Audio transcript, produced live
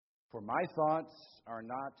For my thoughts are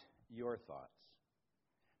not your thoughts,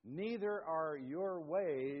 neither are your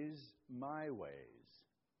ways my ways,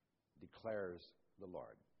 declares the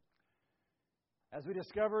Lord. As we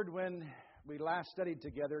discovered when we last studied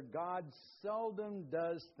together, God seldom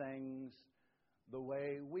does things the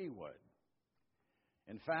way we would.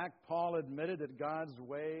 In fact, Paul admitted that God's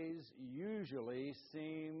ways usually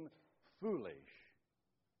seem foolish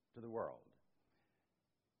to the world.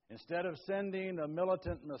 Instead of sending a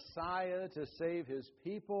militant Messiah to save His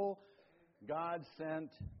people, God sent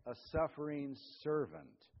a suffering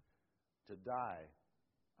servant to die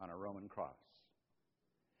on a Roman cross.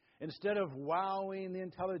 Instead of wowing the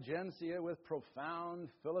intelligentsia with profound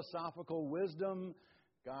philosophical wisdom,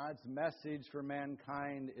 God's message for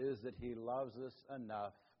mankind is that He loves us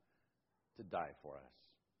enough to die for us.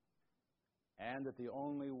 And that the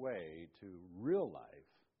only way to real life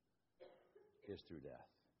is through death.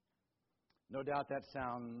 No doubt that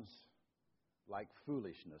sounds like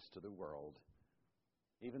foolishness to the world,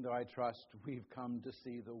 even though I trust we've come to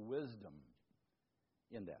see the wisdom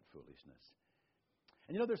in that foolishness.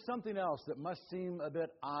 And there's something else that must seem a bit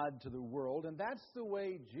odd to the world, and that's the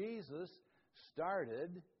way Jesus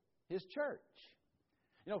started His church.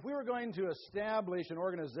 If we were going to establish an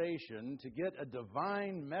organization to get a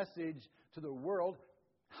divine message to the world,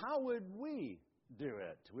 how would we do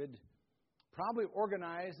it? We'd probably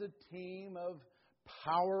organize a team of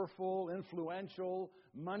powerful, influential,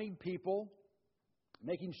 moneyed people,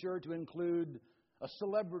 making sure to include a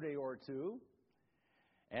celebrity or two,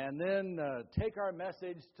 and then take our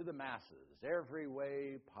message to the masses every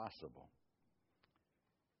way possible.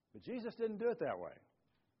 But Jesus didn't do it that way.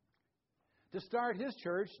 To start His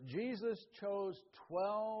church, Jesus chose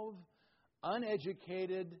 12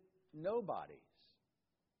 uneducated nobodies,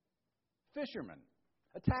 fishermen,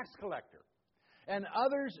 a tax collector, and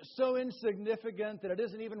others so insignificant that it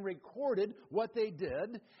isn't even recorded what they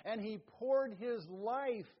did, and He poured His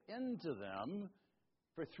life into them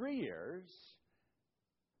for 3 years,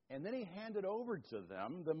 and then He handed over to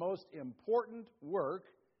them the most important work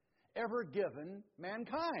ever given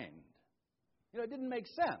mankind. It didn't make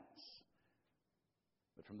sense.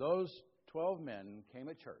 But from those 12 men came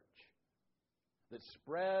a church that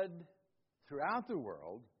spread throughout the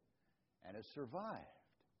world and has survived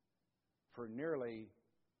for nearly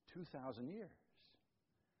 2,000 years.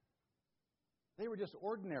 They were just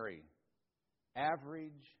ordinary,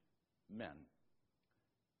 average men.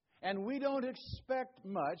 And we don't expect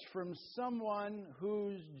much from someone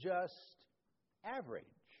who's just average.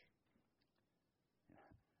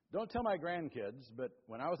 Don't tell my grandkids, but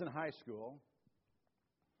when I was in high school,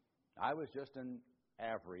 I was just an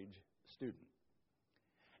average student.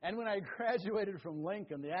 And when I graduated from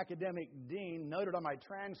Lincoln, the academic dean noted on my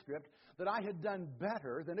transcript that I had done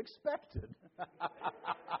better than expected.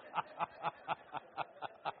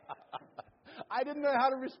 I didn't know how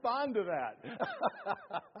to respond to that.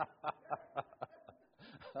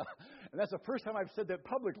 And that's the first time I've said that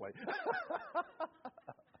publicly.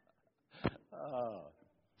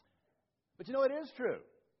 But it is true.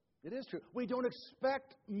 It is true. We don't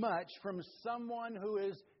expect much from someone who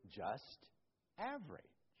is just average.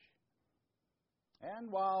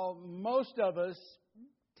 And while most of us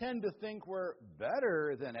tend to think we're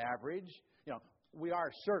better than average, we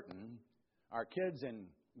are certain our kids and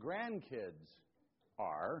grandkids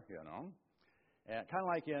are, and kind of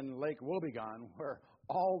like in Lake Wobegon, where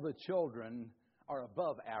all the children are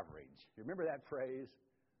above average. You remember that phrase?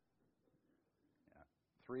 Yeah.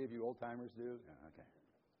 3 of you old-timers do? Yeah, okay.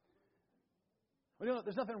 Well,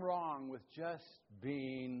 there's nothing wrong with just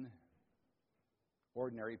being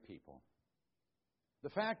ordinary people. The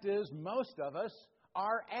fact is, most of us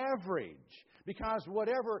are average. Because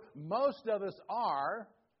whatever most of us are,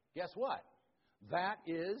 guess what? That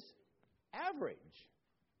is average.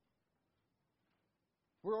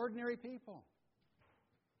 We're ordinary people.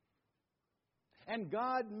 And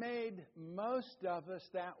God made most of us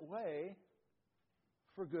that way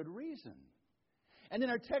for good reason. And in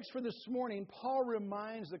our text for this morning, Paul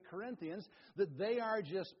reminds the Corinthians that they are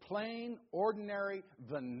just plain, ordinary,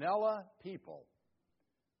 vanilla people.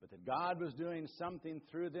 But that God was doing something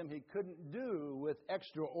through them He couldn't do with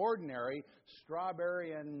extraordinary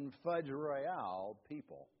strawberry and fudge royale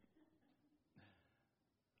people.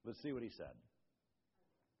 Let's see what he said.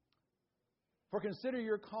 For consider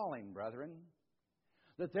your calling, brethren,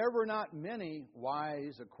 that there were not many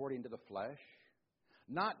wise according to the flesh,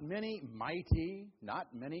 not many mighty,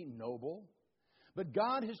 not many noble, but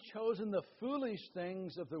God has chosen the foolish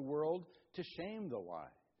things of the world to shame the wise.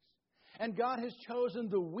 And God has chosen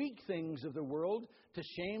the weak things of the world to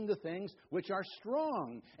shame the things which are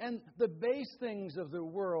strong, and the base things of the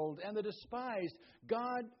world and the despised.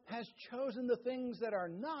 God has chosen the things that are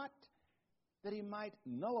not, that He might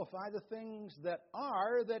nullify the things that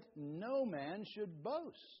are, that no man should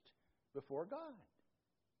boast before God.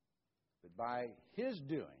 But by His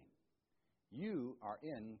doing, you are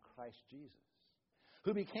in Christ Jesus,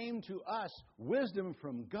 who became to us wisdom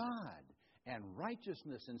from God, and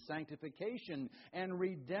righteousness and sanctification and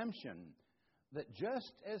redemption, that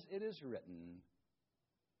just as it is written,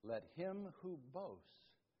 let him who boasts,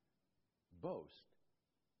 boast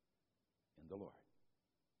in the Lord.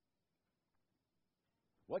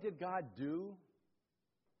 What did God do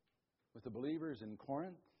with the believers in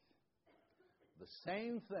Corinth? The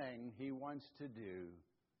same thing He wants to do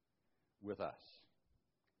with us.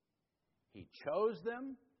 He chose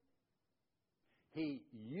them, He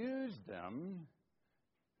used them,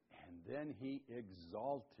 and then He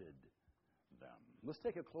exalted them. Let's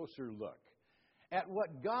take a closer look at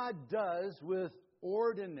what God does with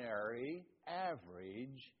ordinary,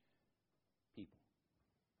 average people.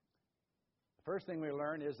 The first thing we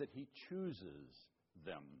learn is that He chooses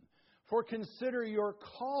them. For consider your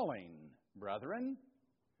calling, brethren,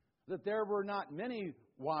 that there were not many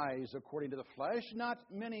wise according to the flesh, not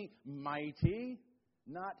many mighty,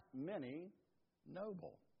 not many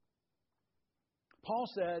noble. Paul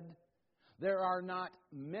said, there are not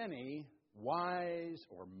many wise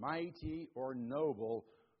or mighty or noble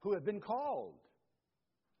who have been called,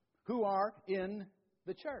 who are in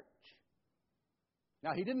the church.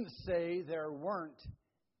 Now, he didn't say there weren't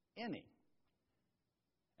any.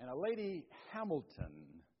 And a Lady Hamilton,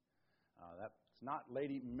 that's not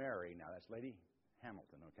Lady Mary now, that's Lady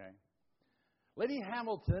Hamilton, okay? Lady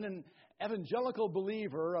Hamilton, an evangelical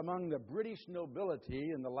believer among the British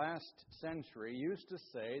nobility in the last century, used to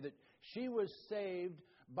say that she was saved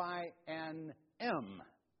by an M.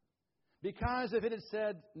 Because if it had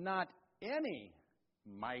said not any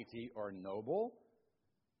mighty or noble,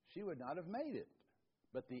 she would not have made it.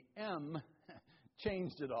 But the M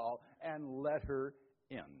changed it all and let her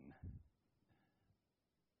in.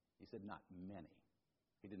 He said not many.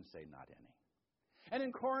 He didn't say not any. And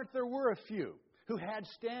in Corinth there were a few who had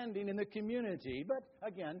standing in the community, but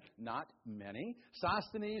again, not many.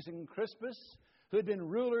 Sosthenes and Crispus, who had been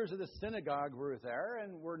rulers of the synagogue, were there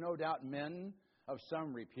and were no doubt men of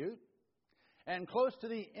some repute. And close to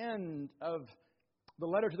the end of the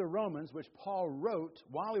letter to the Romans, which Paul wrote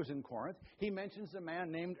while he was in Corinth, he mentions a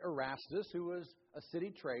man named Erastus, who was a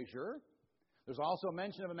city treasurer. There's also a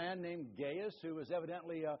mention of a man named Gaius, who was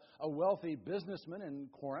evidently a wealthy businessman in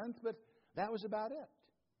Corinth, but that was about it.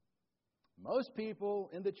 Most people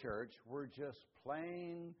in the church were just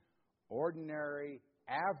plain, ordinary,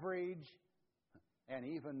 average, and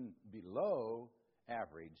even below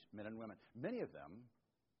average men and women. Many of them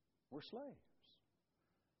were slaves.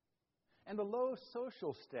 And the low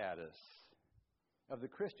social status of the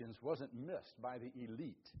Christians wasn't missed by the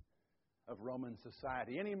elite of Roman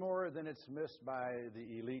society any more than it's missed by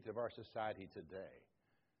the elite of our society today.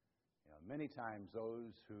 You know, many times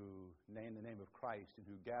those who name the name of Christ and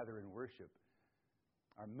who gather in worship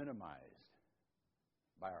are minimized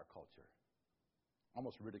by our culture,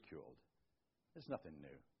 almost ridiculed. It's nothing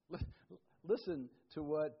new. Listen to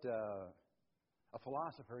what a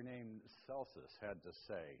philosopher named Celsus had to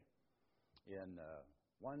say in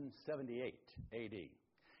 178 A.D.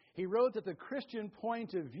 He wrote that the Christian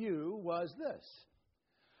point of view was this: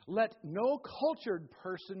 let no cultured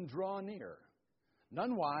person draw near,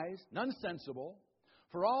 none wise, none sensible,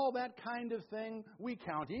 for all that kind of thing we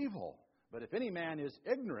count evil. But if any man is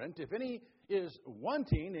ignorant, if any is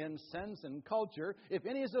wanting in sense and culture, if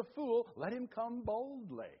any is a fool, let him come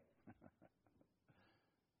boldly.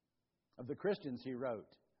 Of the Christians, he wrote,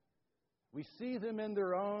 we see them in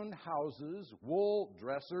their own houses, wool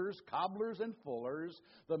dressers, cobblers and fullers,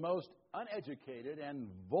 the most uneducated and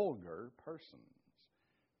vulgar persons.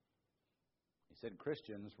 He said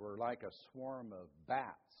Christians were like a swarm of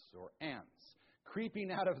bats or ants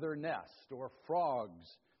creeping out of their nest, or frogs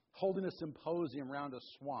holding a symposium around a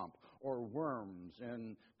swamp, or worms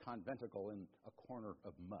in conventicle in a corner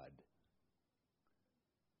of mud.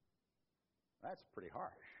 That's pretty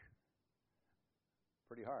harsh.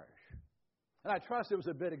 Pretty harsh. And I trust it was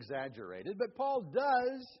a bit exaggerated, but Paul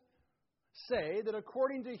does say that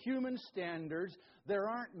according to human standards, there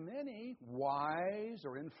aren't many wise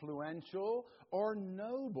or influential or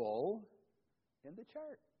noble in the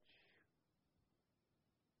church.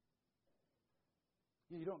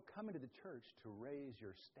 You don't come into the church to raise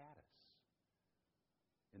your status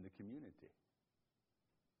in the community.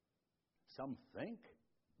 Some think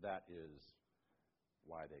that is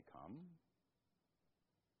why they come.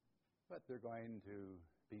 But they're going to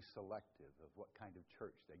be selective of what kind of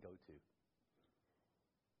church they go to.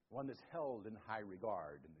 One that's held in high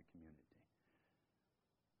regard in the community.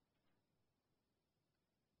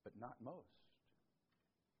 But not most.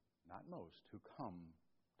 Not most who come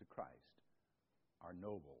to Christ are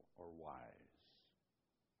noble or wise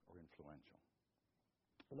or influential.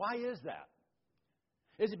 Why is that?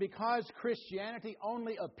 Is it because Christianity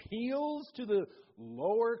only appeals to the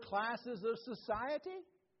lower classes of society?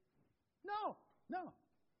 No.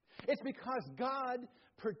 It's because God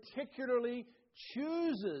particularly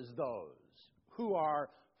chooses those who are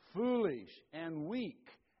foolish and weak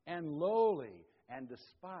and lowly and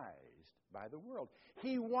despised by the world.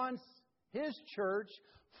 He wants His church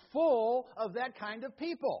full of that kind of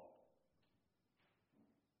people.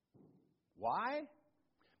 Why?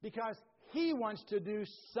 Because He wants to do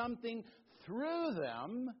something through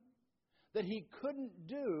them that He couldn't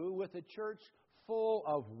do with a church full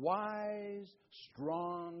of wise,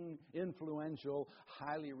 strong, influential,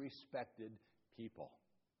 highly respected people.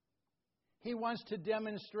 He wants to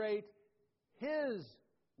demonstrate His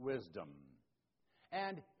wisdom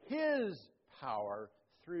and His power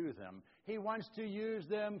through them. He wants to use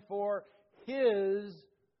them for His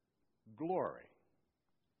glory.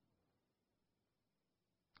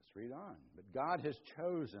 Let's read on. But God has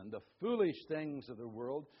chosen the foolish things of the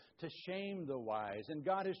world to shame the wise, and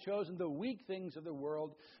God has chosen the weak things of the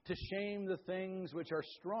world to shame the things which are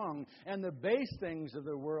strong, and the base things of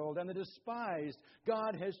the world and the despised.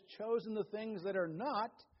 God has chosen the things that are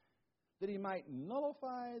not, that He might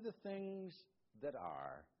nullify the things that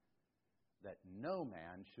are, that no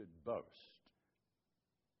man should boast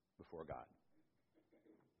before God.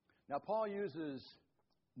 Now, Paul uses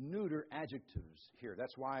neuter adjectives here.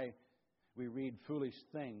 That's why we read foolish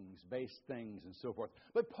things, base things, and so forth.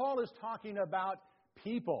 But Paul is talking about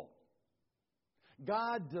people.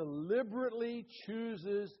 God deliberately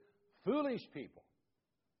chooses foolish people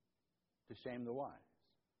to shame the wise.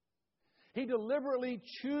 He deliberately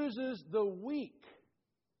chooses the weak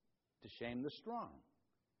to shame the strong.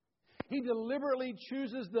 He deliberately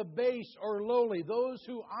chooses the base or lowly, those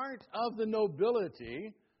who aren't of the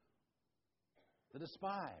nobility, the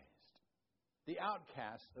despised, the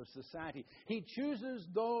outcasts of society. He chooses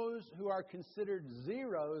those who are considered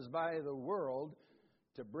zeros by the world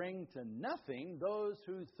to bring to nothing those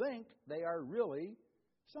who think they are really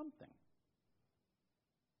something.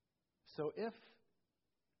 So if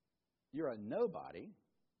you're a nobody,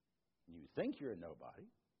 you think you're a nobody,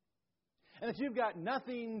 and if you've got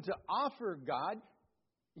nothing to offer God,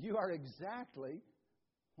 you are exactly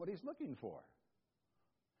what He's looking for.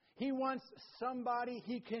 He wants somebody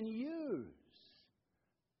He can use.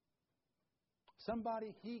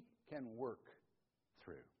 Somebody He can work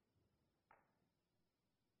through.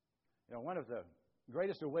 You know, one of the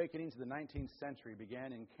greatest awakenings of the 19th century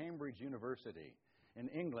began in Cambridge University in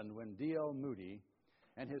England when D.L. Moody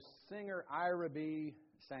and his singer Ira B.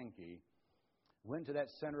 Sankey went to that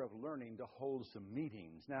center of learning to hold some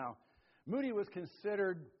meetings. Now, Moody was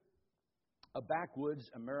considered a backwoods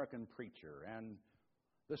American preacher, and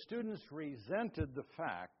the students resented the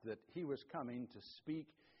fact that he was coming to speak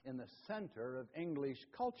in the center of English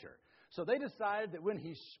culture. So they decided that when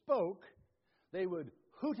he spoke, they would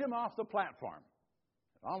hoot him off the platform.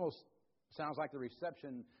 It almost sounds like the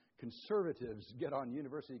reception conservatives get on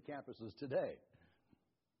university campuses today.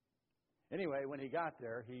 Anyway, when he got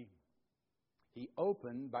there, he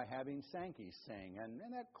opened by having Sankey sing, and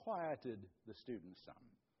that quieted the students some.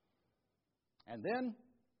 And then,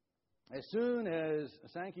 as soon as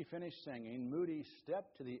Sankey finished singing, Moody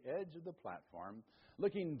stepped to the edge of the platform,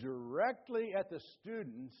 looking directly at the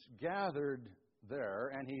students gathered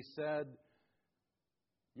there, and he said,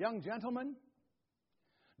 "Young gentlemen,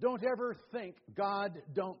 don't ever think God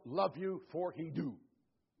don't love you, for He do."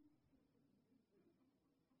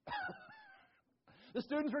 The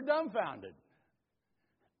students were dumbfounded.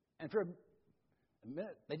 And for a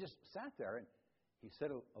minute, they just sat there, and he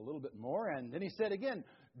said a little bit more, and then he said again,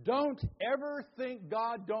 "Don't ever think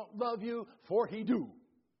God don't love you, for He do."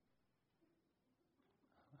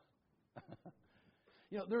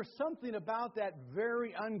 You know, there's something about that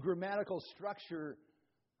very ungrammatical structure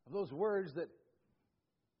of those words that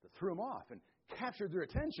threw them off and captured their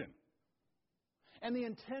attention. And the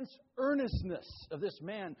intense earnestness of this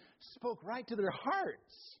man spoke right to their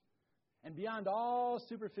hearts. And beyond all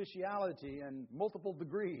superficiality and multiple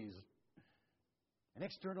degrees and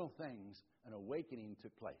external things, an awakening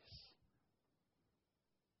took place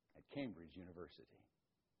at Cambridge University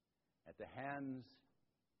at the hands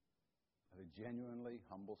of a genuinely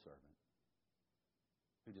humble servant.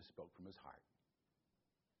 who just spoke from his heart.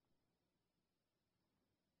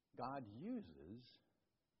 God uses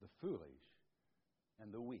the foolish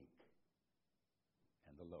and the weak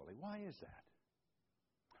and the lowly. Why is that?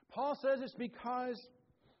 Paul says it's because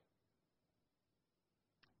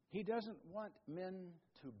he doesn't want men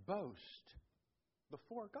to boast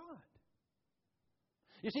before God.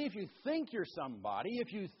 You see, if you think you're somebody,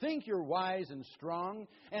 if you think you're wise and strong,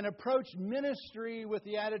 and approach ministry with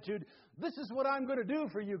the attitude, this is what I'm going to do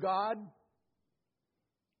for you, God,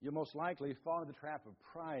 you'll most likely fall into the trap of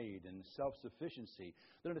pride and self-sufficiency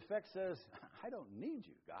that in effect says, I don't need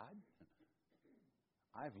you, God.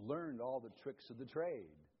 I've learned all the tricks of the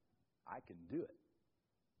trade. I can do it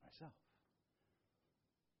myself.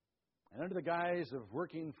 And under the guise of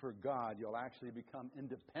working for God, you'll actually become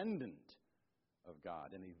independent of God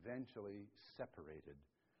and eventually separated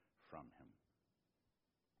from Him.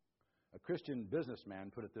 A Christian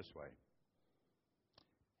businessman put it this way: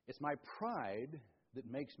 it's my pride that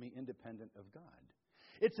makes me independent of God.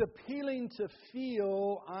 It's appealing to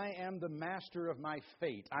feel I am the master of my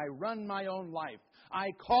fate. I run my own life.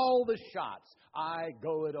 I call the shots. I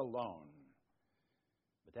go it alone.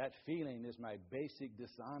 But that feeling is my basic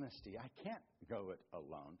dishonesty. I can't go it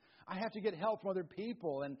alone. I have to get help from other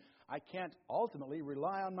people, and I can't ultimately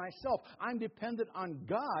rely on myself. I'm dependent on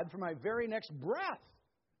God for my very next breath.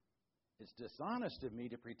 It's dishonest of me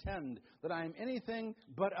to pretend that I am anything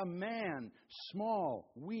but a man,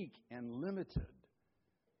 small, weak, and limited.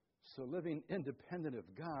 So living independent of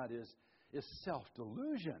God is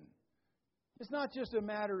self-delusion. It's not just a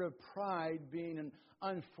matter of pride being an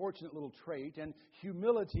unfortunate little trait and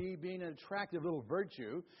humility being an attractive little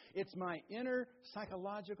virtue. It's my inner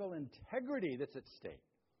psychological integrity that's at stake.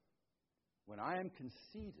 When I am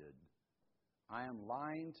conceited, I am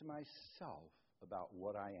lying to myself about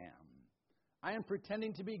what I am. I am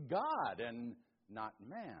pretending to be God and not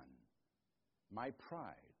man. My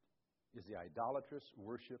pride is the idolatrous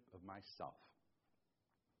worship of myself.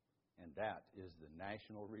 And that is the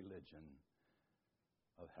national religion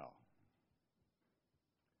of hell.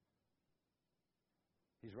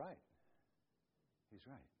 He's right. He's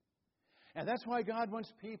right. And that's why God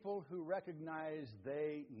wants people who recognize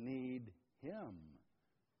they need Him.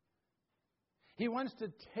 He wants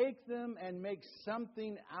to take them and make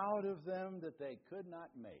something out of them that they could not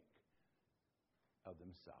make of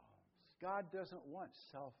themselves. God doesn't want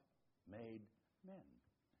self-made men.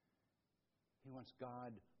 He wants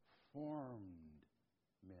God-formed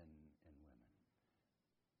men and women.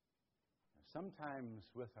 Now, sometimes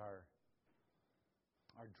with our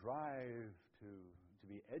drive to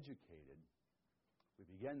be educated, we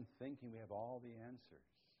begin thinking we have all the answers.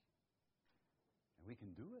 And we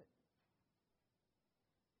can do it.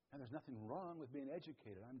 And there's nothing wrong with being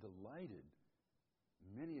educated. I'm delighted.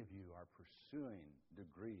 Many of you are pursuing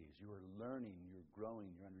degrees. You are learning, you're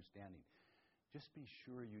growing, you're understanding. Just be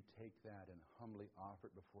sure you take that and humbly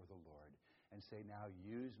offer it before the Lord and say, now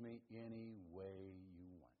use me any way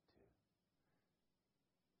you want to.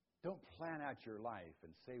 Don't plan out your life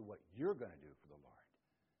and say what you're going to do for the Lord.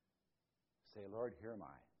 Say, Lord, here am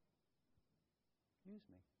I. Use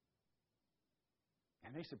me.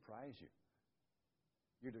 And they surprise you.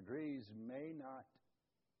 Your degrees may not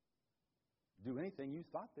do anything you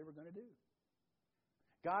thought they were going to do.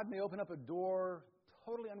 God may open up a door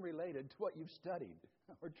totally unrelated to what you've studied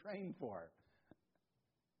or trained for.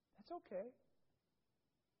 That's okay.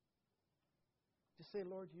 Just say,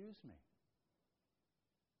 Lord, use me.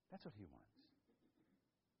 That's what He wants.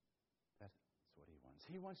 That's what He wants.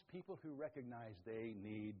 He wants people who recognize they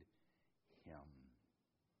need Him.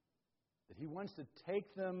 That He wants to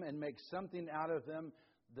take them and make something out of them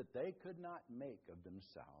that they could not make of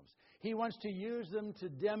themselves. He wants to use them to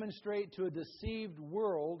demonstrate to a deceived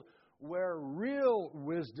world where real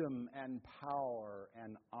wisdom and power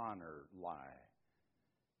and honor lie.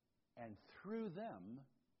 And through them,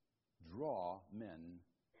 draw men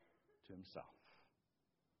to Himself.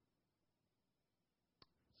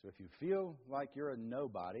 So if you feel like you're a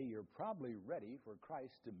nobody, you're probably ready for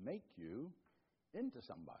Christ to make you into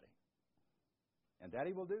somebody. And that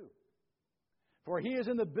He will do. For He is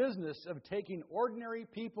in the business of taking ordinary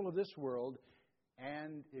people of this world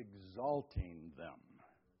and exalting them.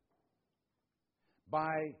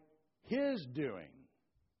 By His doing,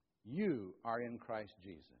 you are in Christ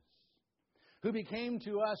Jesus, who became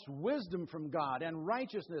to us wisdom from God and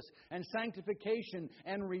righteousness and sanctification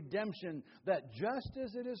and redemption, that just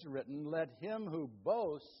as it is written, let him who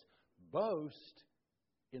boasts, boast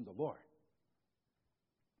in the Lord.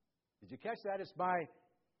 Did you catch that? It's by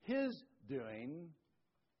His doing,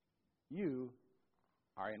 you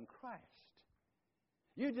are in Christ.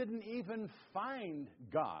 You didn't even find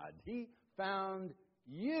God. He found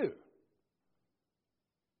you.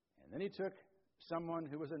 And then He took someone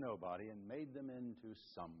who was a nobody and made them into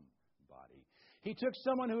somebody. He took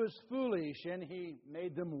someone who was foolish and He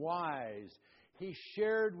made them wise. He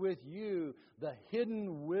shared with you the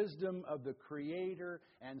hidden wisdom of the Creator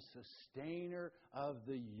and Sustainer of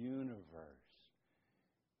the universe.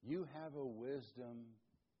 You have a wisdom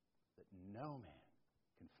that no man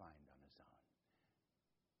can find on his own.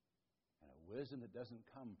 And a wisdom that doesn't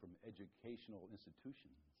come from educational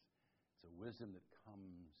institutions. It's a wisdom that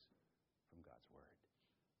comes from God's Word,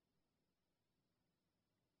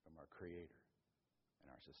 from our Creator and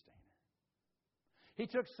our Sustainer. He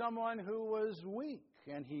took someone who was weak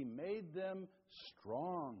and He made them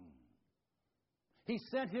strong. He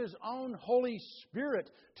sent His own Holy Spirit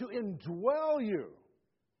to indwell you,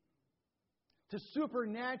 to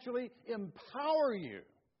supernaturally empower you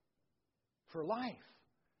for life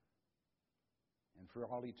and for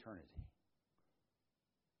all eternity.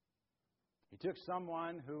 He took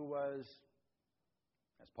someone who was,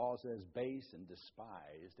 as Paul says, base and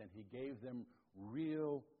despised, and He gave them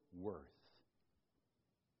real worth.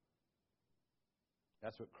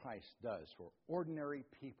 That's what Christ does for ordinary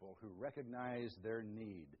people who recognize their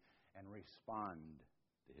need and respond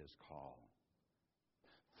to His call.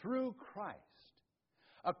 Through Christ,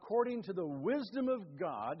 according to the wisdom of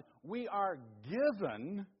God, we are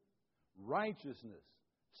given righteousness,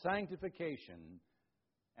 sanctification,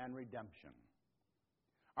 and redemption.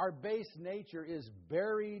 Our base nature is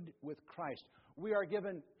buried with Christ. We are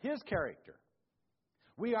given His character.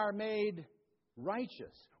 We are made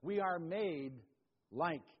righteous. We are made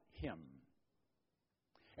like Him.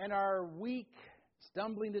 And our weak,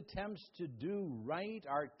 stumbling attempts to do right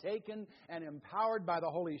are taken and empowered by the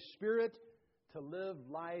Holy Spirit to live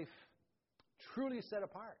life truly set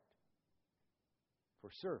apart for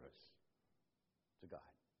service to God.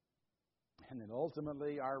 And then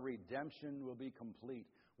ultimately our redemption will be complete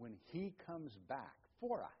when He comes back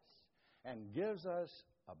for us and gives us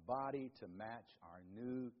a body to match our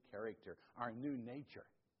new character, our new nature,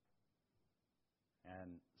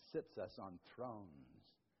 and sits us on thrones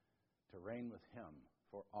to reign with Him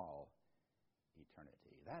for all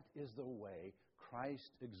eternity. That is the way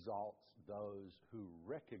Christ exalts those who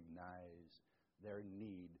recognize their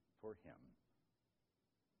need for Him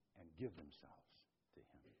and give themselves to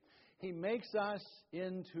Him. He makes us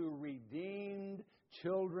into redeemed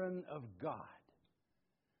children of God.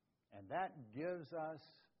 And that gives us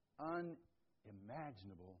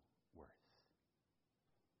unimaginable worth.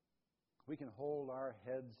 We can hold our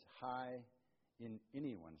heads high in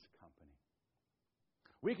anyone's company.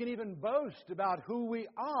 We can even boast about who we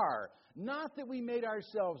are. Not that we made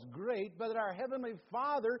ourselves great, but that our Heavenly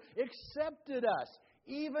Father accepted us,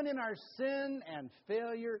 even in our sin and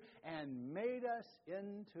failure, and made us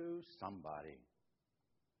into somebody.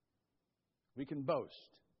 We can boast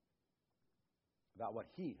about what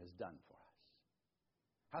He has done for us.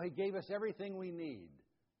 How He gave us everything we need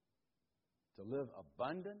to live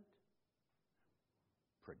abundant,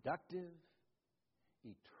 productive,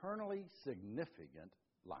 eternally significant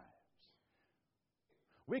lives.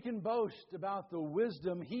 We can boast about the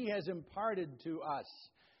wisdom He has imparted to us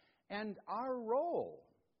and our role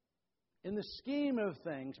in the scheme of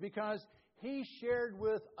things, because He shared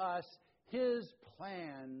with us His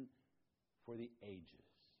plan for the ages.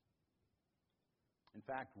 In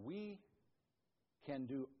fact, we can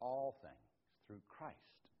do all things through Christ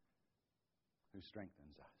who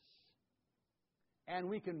strengthens us. And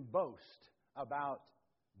we can boast about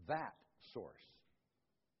that source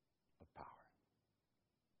of power.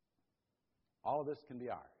 All of this can be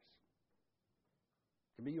ours.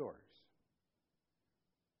 Can be yours.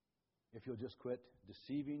 If you'll just quit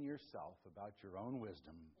deceiving yourself about your own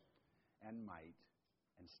wisdom and might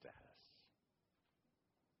and status.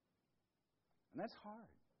 And that's hard.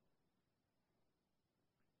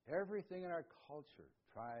 Everything in our culture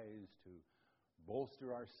tries to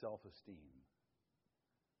bolster our self-esteem.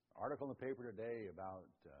 Article in the paper today about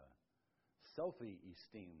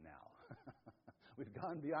selfie-esteem now. We've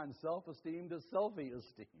gone beyond self-esteem to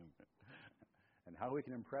selfie-esteem. And how we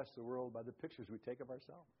can impress the world by the pictures we take of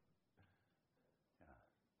ourselves. Yeah.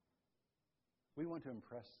 We want to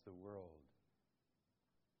impress the world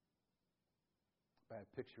by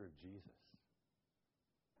a picture of Jesus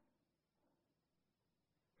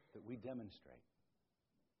that we demonstrate.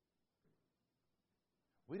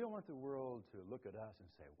 We don't want the world to look at us and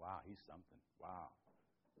say, wow, he's something. Wow,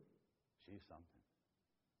 she's something.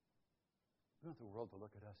 We want the world to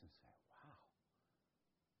look at us and say, wow,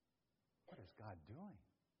 what is God doing?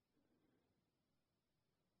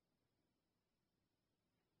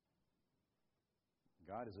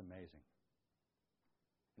 God is amazing.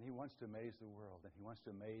 And He wants to amaze the world, and He wants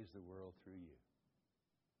to amaze the world through you.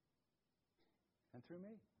 And through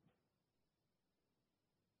me.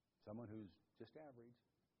 Someone who's just average.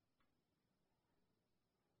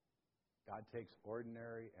 God takes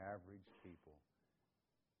ordinary, average people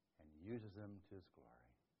and uses them to His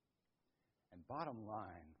glory. And bottom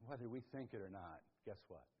line, whether we think it or not, guess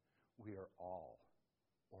what? We are all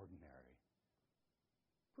ordinary,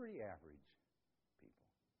 pretty average people.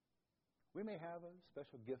 We may have a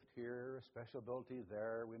special gift here, a special ability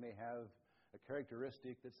there. We may have a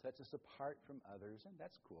characteristic that sets us apart from others, and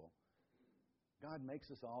that's cool. God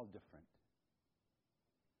makes us all different.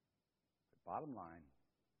 But bottom line,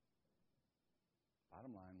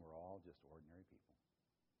 we're all just ordinary people.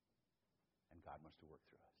 And God wants to work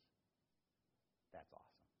through us. That's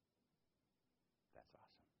awesome. That's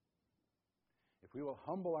awesome. If we will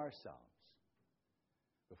humble ourselves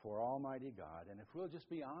before Almighty God, and if we'll just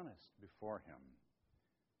be honest before Him,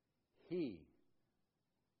 He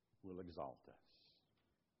will exalt us.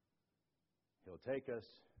 He'll take us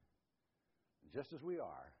just as we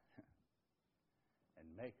are and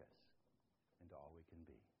make us into all we can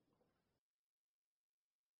be.